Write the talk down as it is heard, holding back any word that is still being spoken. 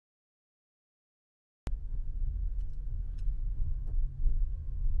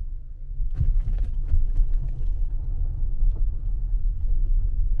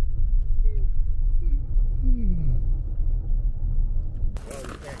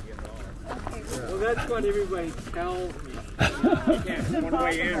Well, that's what everybody tells me. Yeah, one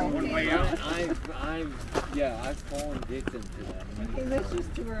way in, one way out. I've fallen victim to that. Okay, let's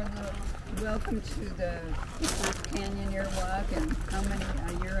just do our little welcome to the first Canyoneer walk and how many,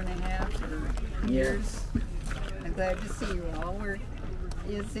 a year and a half or years? I'm glad to see you all.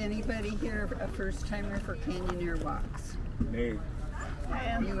 Is anybody here a first timer for Canyoneer walks? Me. You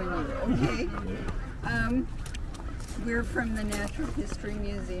and you, okay. We're from the Natural History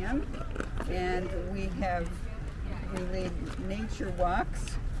Museum, and we lead nature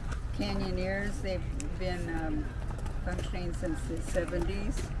walks. Canyoneers, they've been functioning since the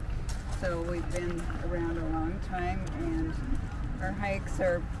 70s, so we've been around a long time, and our hikes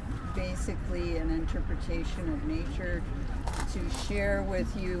are basically an interpretation of nature to share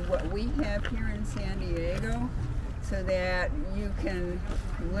with you what we have here in San Diego so that you can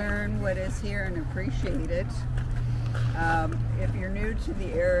learn what is here and appreciate it. If you're new to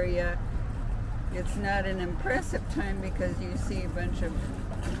the area, it's not an impressive time because you see a bunch of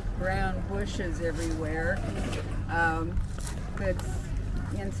brown bushes everywhere. But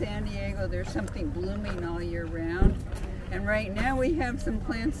in San Diego, there's something blooming all year round. And right now we have some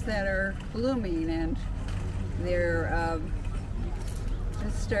plants that are blooming, and they're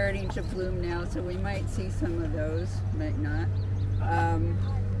just starting to bloom now, so we might see some of those, might not.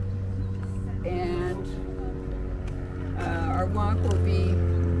 Our walk will be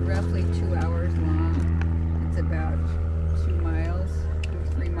roughly 2 hours long. It's about 2 miles, 2 or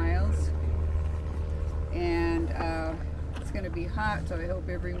 3 miles. And it's going to be hot, so I hope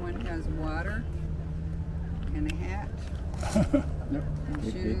everyone has water and a hat and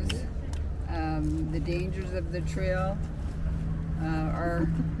shoes. The dangers of the trail are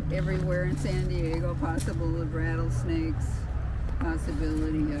everywhere in San Diego, possible of rattlesnakes,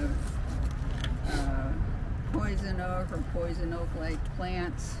 possibility of poison oak or poison oak-like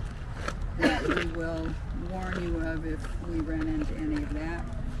plants that we will warn you of if we run into any of that.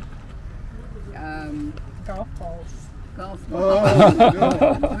 Golf balls. Golf balls,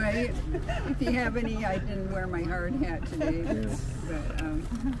 right? If you have any, I didn't wear my hard hat today, but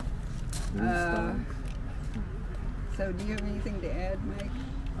so do you have anything to add, Mike?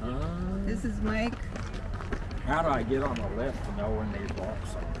 This is Mike. How do I get on the list to know when these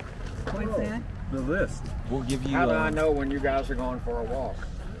walks are? What's that? The list. We'll give you. How do I know when you guys are going for a walk?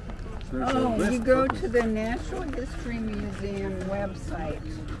 You go to the Natural History Museum website,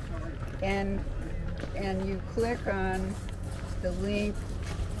 and you click on the link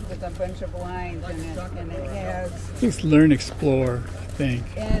with a bunch of lines in it, and it has. It's Learn Explore, I think.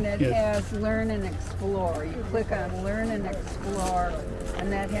 And it has Learn and Explore. You click on Learn and Explore, and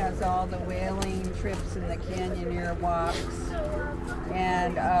that has all the whaling trips and the Canyoneer walks,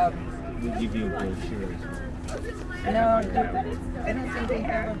 and. We give you a brochure. No, I don't think they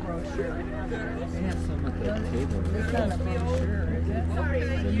have a brochure. They have some at the table. It's not a brochure, is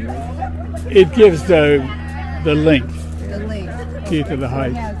it? It gives the link The link. to the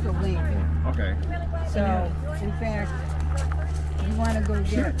hike. It has the link. Okay. So, in fact, you want to go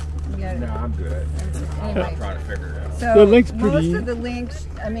get it. No, I'm good. Anyway. I'll try to figure it out. So The link's pretty. most of the links,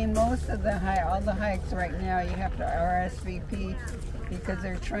 I mean, most of the all the hikes right now, you have to RSVP because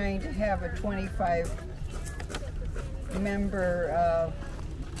they're trying to have a 25 member,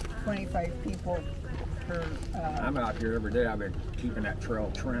 25 people per. I'm out here every day. I've been keeping that trail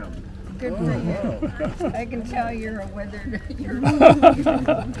trimmed. Good for you. I can tell you're a weathered. Did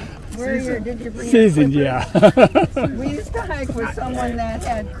you bring Seasoned, clippers? yeah. We used to hike with someone that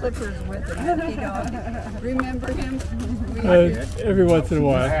had clippers with him. Remember him? Every once in a I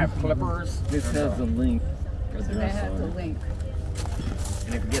while. have clippers. This has the link. So that has a link.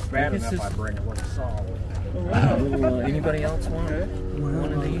 And if it gets bad enough, I bring a little saw with me. Anybody else want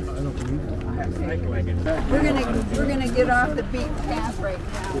one of these? I have snake leggings. We're gonna get off the beaten path right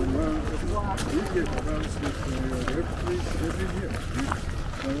now. We get every year.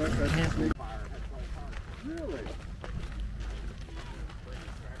 Really?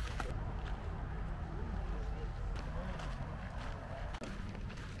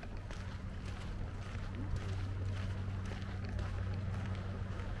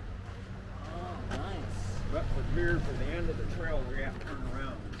 But from here to the end of the trail, we have to turn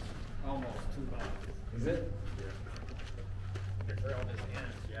around almost 2 miles. Is it? Yeah. The trail just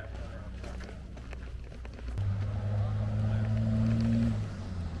ends, you have to turn around.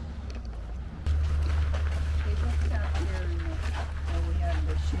 We have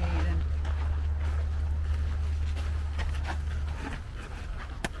the shade, and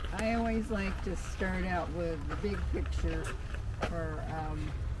I always like to start out with the big picture for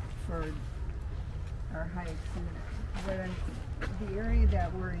our hikes. And the area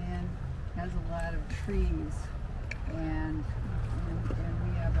that we're in has a lot of trees, and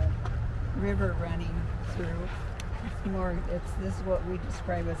we have a river running through. This is what we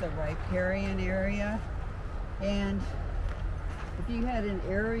describe as a riparian area. And if you had an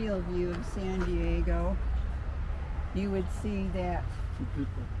aerial view of San Diego, you would see that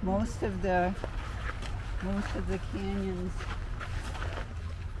most of the canyons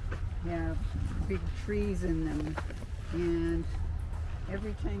have big trees in them, and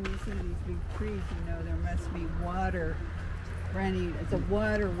every time you see these big trees, you know there must be water running. It's a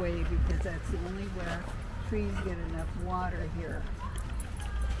waterway because that's the only where trees get enough water here.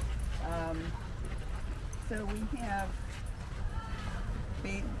 So we have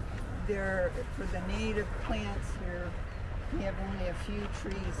for the native plants here, we have only a few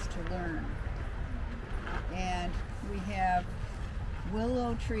trees to learn. And we have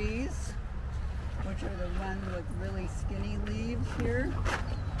willow trees, which are the ones with really skinny leaves here.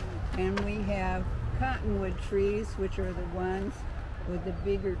 And we have cottonwood trees, which are the ones with the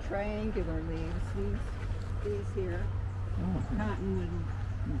bigger triangular leaves. These here, cottonwood.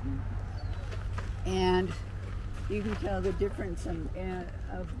 And you can tell the difference of the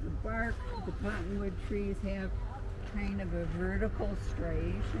bark. The cottonwood trees have kind of a vertical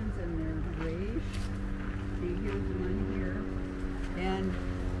striations and they're grayish. See, here's one here. And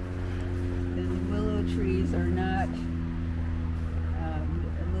then the willow trees are not a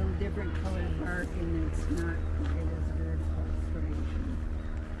little different colored bark, and it's not quite as vertical striation.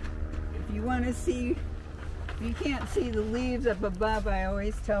 If you want to see, if you can't see the leaves up above, I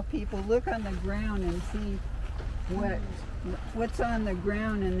always tell people look on the ground and see what's on the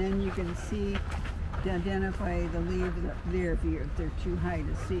ground, and then you can see to identify the leaves up there if they're too high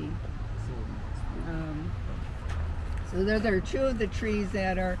to see. So those are two of the trees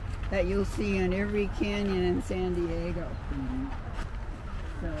that you'll see in every canyon in San Diego.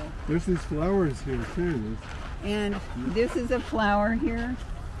 So there's these flowers here too. And this is a flower here.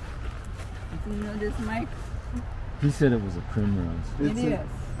 Did you notice, Mike? He said it was a primrose. It is.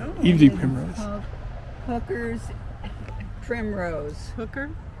 Evening It's primrose. called Hooker's primrose.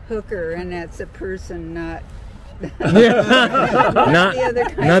 Hooker, and that's a person, not not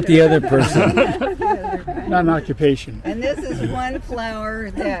not the other person. Not an occupation. And this is one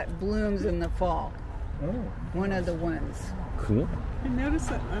flower that blooms in the fall. One of the ones. Cool. I noticed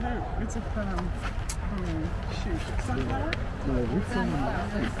that other, it's a shoot, sunflower?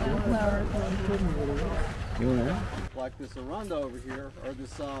 Sunflower. Like this arunda over here, or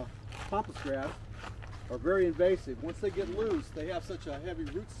this pampas grass, are very invasive. Once they get loose, they have such a heavy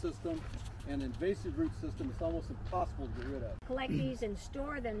root system, an invasive root system, it's almost impossible to get rid of. Collect these and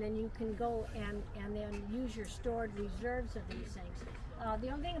store them, then you can go and then use your stored reserves of these things. The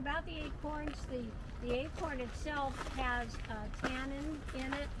only thing about the acorns, the acorn itself has tannin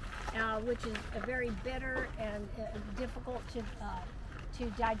in it, which is a very bitter and difficult to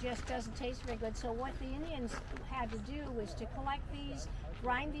digest, doesn't taste very good. So what the Indians had to do was to collect these,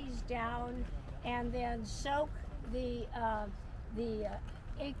 grind these down, and then soak the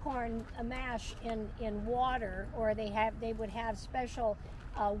acorn mash in water, or they would have special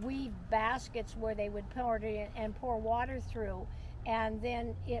weave baskets where they would pour it in and pour water through, and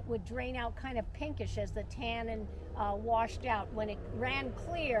then it would drain out kind of pinkish as the tannin washed out. When it ran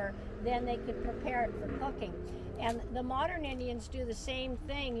clear, then they could prepare it for cooking. And the modern Indians do the same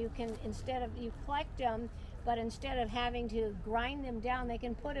thing. You can, you collect them, but instead of having to grind them down, they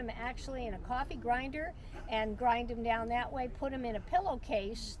can put them actually in a coffee grinder and grind them down that way, put them in a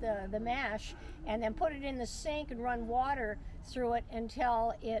pillowcase, the mash, and then put it in the sink and run water through it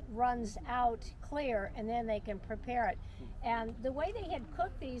until it runs out clear, and then they can prepare it. And the way they had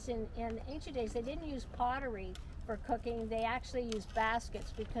cooked these in ancient days, they didn't use pottery for cooking. They actually used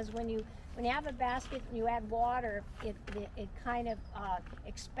baskets, because when you have a basket and you add water, it kind of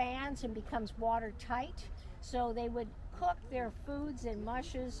expands and becomes watertight. So they would cook their foods and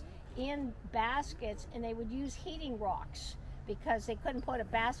mushes in baskets, and they would use heating rocks because they couldn't put a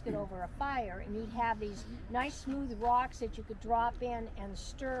basket over a fire, and you'd have these nice smooth rocks that you could drop in and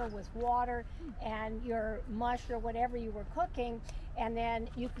stir with water and your mush or whatever you were cooking, and then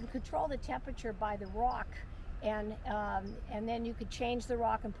you can control the temperature by the rock, and then you could change the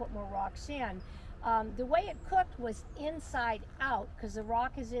rock and put more rocks in. The way it cooked was inside out, because the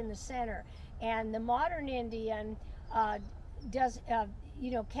rock is in the center. And the modern Indian if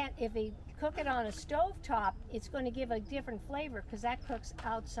he cook it on a stove top, it's going to give a different flavor because that cooks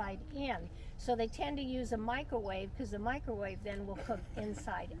outside in. So they tend to use a microwave because the microwave then will cook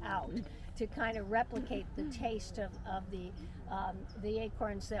inside out to kind of replicate the taste of the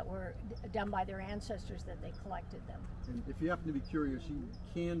acorns that were done by their ancestors that they collected them. And if you happen to be curious, you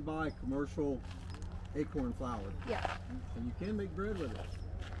can buy commercial acorn flour. Yeah. And you can make bread with it.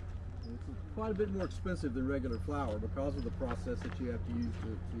 And it's quite a bit more expensive than regular flour because of the process that you have to use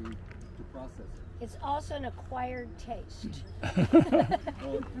to process it. It's also an acquired taste.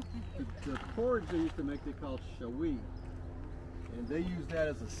 Well, the porridge they used to make, they called shawi. And they use that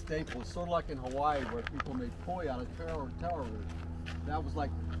as a staple. It's sort of like in Hawaii where people made poi out of taro root. That was like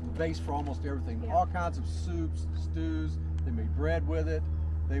the base for almost everything. Yeah. All kinds of soups, stews. They made bread with it.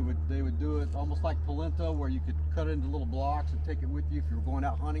 They would do it almost like polenta, where you could cut it into little blocks and take it with you if you were going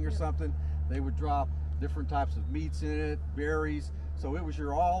out hunting or something. They would drop different types of meats in it, berries. So it was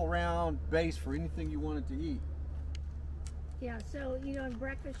your all-around base for anything you wanted to eat. Yeah, so, you know, in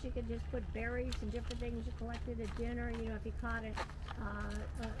breakfast you could just put berries and different things you collected. At dinner, you know, if you caught a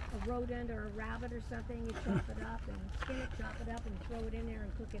rodent or a rabbit or something, you chop it up and skin it, chop it up and throw it in there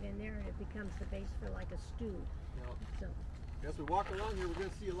and cook it in there, and it becomes the base for like a stew. So. As we walk around here, we're going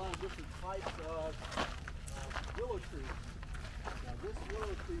to see a lot of different types of willow trees. Now this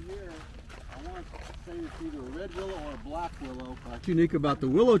willow tree here, I want to say it's either a red willow or a black willow. What's unique about the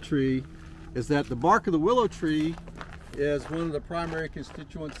willow tree is that the bark of the willow tree is one of the primary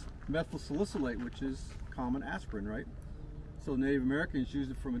constituents, methyl salicylate, which is common aspirin, right? So Native Americans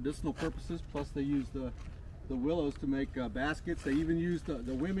used it for medicinal purposes, plus they used the willows to make baskets. They even used,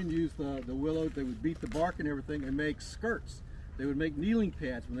 the women used the willow, they would beat the bark and everything and make skirts. They would make kneeling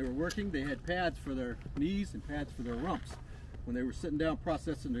pads. When they were working, they had pads for their knees and pads for their rumps when they were sitting down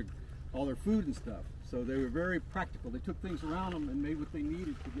processing all their food and stuff. So they were very practical. They took things around them and made what they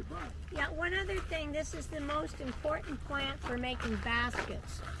needed to get by. Yeah, one other thing, this is the most important plant for making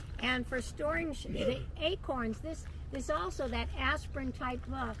baskets. And for storing the acorns, this also, that aspirin type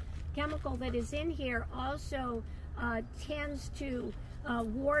chemical that is in here also tends to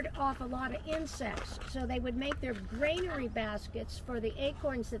ward off a lot of insects. So they would make their granary baskets for the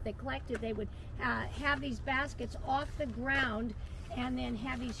acorns that they collected. They would have these baskets off the ground and then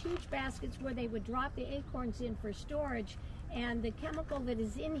have these huge baskets where they would drop the acorns in for storage, and the chemical that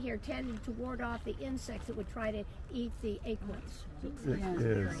is in here tended to ward off the insects that would try to eat the acorns. It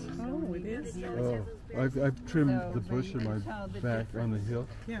is. Oh, it is. Oh, I've trimmed the bush in my back on the hill.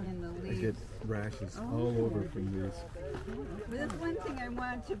 Yeah. In the I leaves. get rashes all over from these. But there's one thing I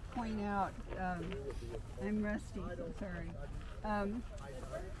wanted to point out. I'm rusty, so sorry.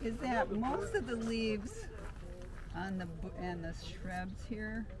 Is that most of the leaves on the and the shrubs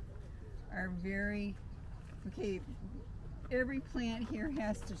here are very okay. Every plant here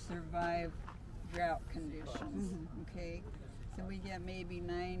has to survive drought conditions. Okay, so we get maybe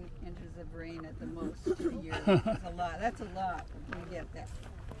 9 inches of rain at the most a year. That's a lot. That's a lot. We get that.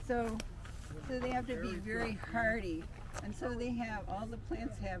 So they have to be very hardy, and so they have all the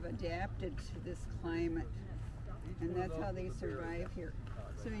plants have adapted to this climate, and that's how they survive here.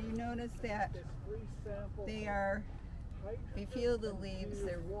 So you notice that they feel the leaves,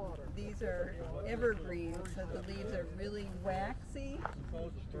 these are evergreen, so the leaves are really waxy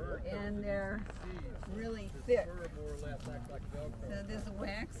and they're really thick. So this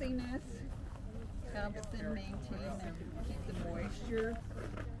waxiness helps them maintain keep the moisture.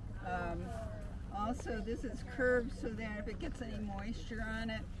 Also, this is curved so that if it gets any moisture on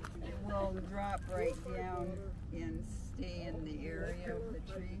it, it will drop right down and stay in the area of the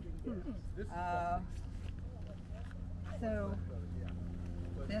tree. So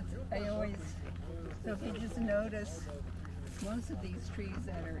that's, so if you just notice, most of these trees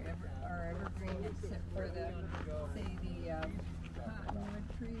that are evergreen except for the, say the cottonwood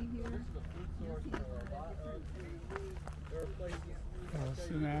tree here. You'll see a lot of different trees.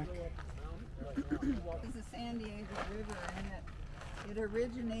 Sumac. This is the San Diego River, and it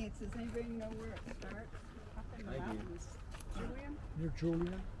originates, does anybody know where it starts? Up in the mountains. Julian? Near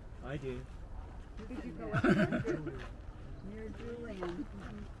Julian? I do. Did you go up there? Near Julian.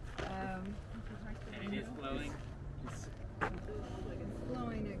 And it is flowing. It's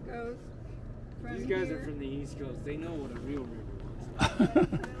flowing. It goes from These guys here. are from the East Coast. They know what a real river looks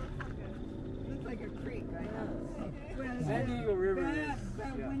like. Looks like a creek, I know. Well, San Diego River is.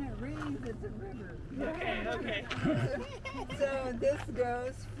 but Yeah. when it rains, it's a river. Okay. So this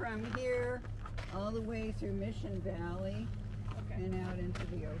goes from here all the way through Mission Valley and out into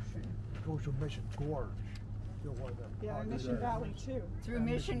the ocean. Goes to Mission Gorge. Yeah, Mission Valley too. Through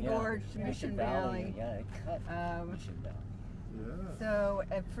Mission Gorge to Mission Valley. Yeah, it cut Mission Valley. So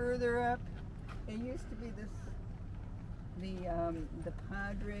further up It used to be the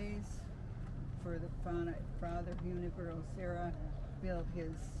Padres for the Father Junipero Serra built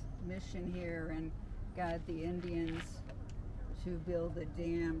his mission here and got the Indians to build a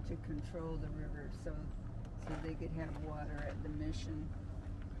dam to control the river so they could have water at the mission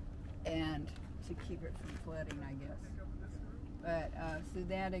and to keep it from flooding, I guess. But so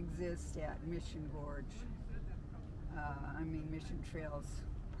that exists at Mission Gorge. Mission Trails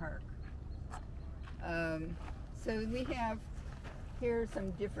Park. So we have here some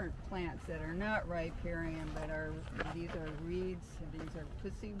different plants that are not riparian, but these are reeds. These are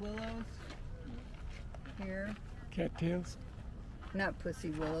pussy willows. Here. Cattails? Not pussy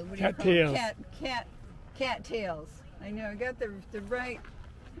willows. What Cattails. Cattails. I know. I got the right.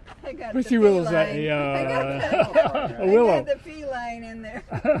 I got Pussy the willow's feline. a willow. I got the feline in there.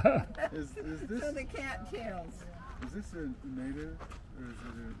 Is this So the cattails. is this a native or is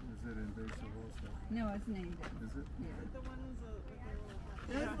it invasive also? No, it's native. Is it? Yeah. The ones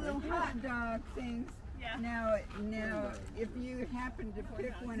Those little hot dog things. Yeah. Now, if you happen to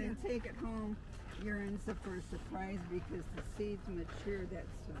pick one and take it home, you're in for a surprise because the seeds mature.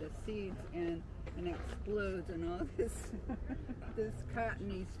 That's the seeds and explodes, and all this this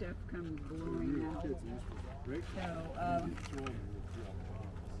cottony stuff comes blowing out. So,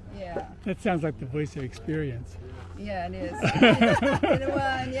 yeah. That sounds like the voice of experience. Yeah, it is.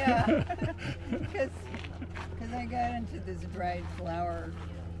 Well, yeah. Because I got into this dried flower.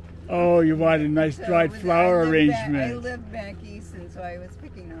 Oh, you want a nice dried flower arrangement. I lived back east, and so I was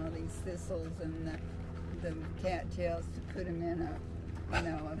picking all these thistles and the cattails to put them in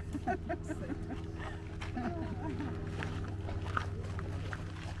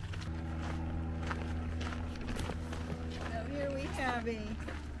So here we have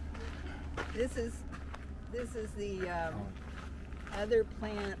this is the other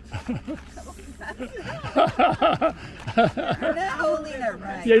plant. You're not holding it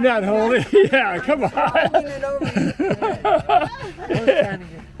right. You're not holding it? Yeah, come on. Holding it over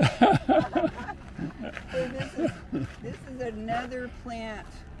So this is another plant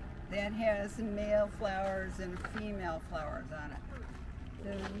that has male flowers and female flowers on it.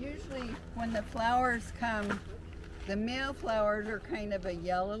 So usually when the flowers come, the male flowers are kind of a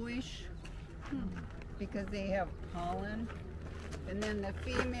yellowish because they have pollen. And then the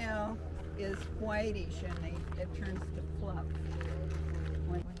female is whitish and it turns to fluff.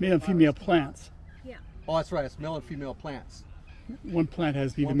 Male and female plants. Yeah. Oh, that's right. It's male and female plants. One plant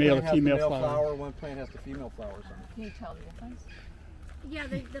has the One male plant and female has the male flower. One plant has the female flowers on it. Can you tell the difference? Yeah,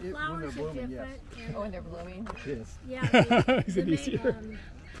 the When flowers they're are blooming, different. And, Oh, and they're blooming? Yes. yeah, Is it easier?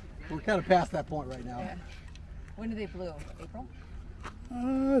 We're kind of past that point right now. Yeah. When do they bloom? April?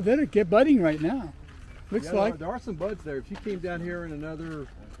 They're get budding right now. Looks Yeah, like. there are some buds there. If you came down here in another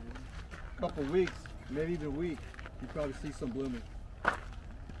couple weeks, maybe even a week, you'd probably see some blooming. and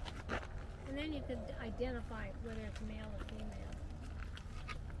then you could identify whether it's male or female.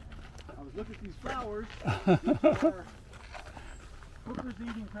 I was looking at these flowers. These are Hooker's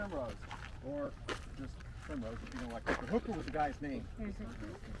eating primrose, or just primrose if you don't like Hooker. Hooker was the guy's name.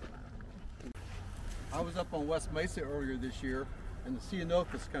 I was up on West Mesa earlier this year, and the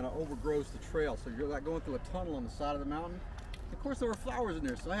ceanothus kind of overgrows the trail, so you're like going through a tunnel on the side of the mountain. Of course, there were flowers in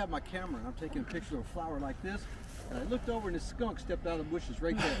there, so I have my camera and I'm taking a picture of a flower like this. And I looked over and this skunk stepped out of the bushes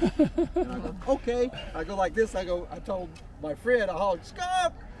right there. And I go, okay. I go like this. I told my friend, I hollered,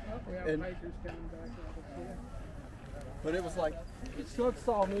 skunk! And, but it was like, the skunk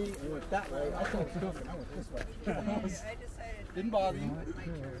saw me and went that way. I saw the skunk and I went this way. I decided Didn't bother you. my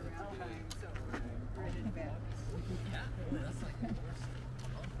turnaround time, so I read it back.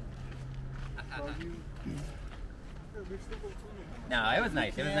 No, it was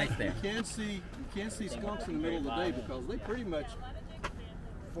nice. It was nice there. You can't see skunks in the middle of the day because they pretty much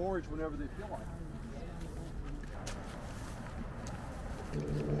forage whenever they feel like it.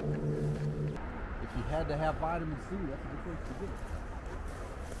 If you had to have vitamin C, that's a good place to get it.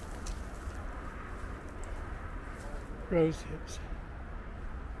 Rose hips.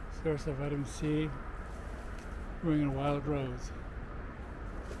 Source of vitamin C. Growing in wild rose.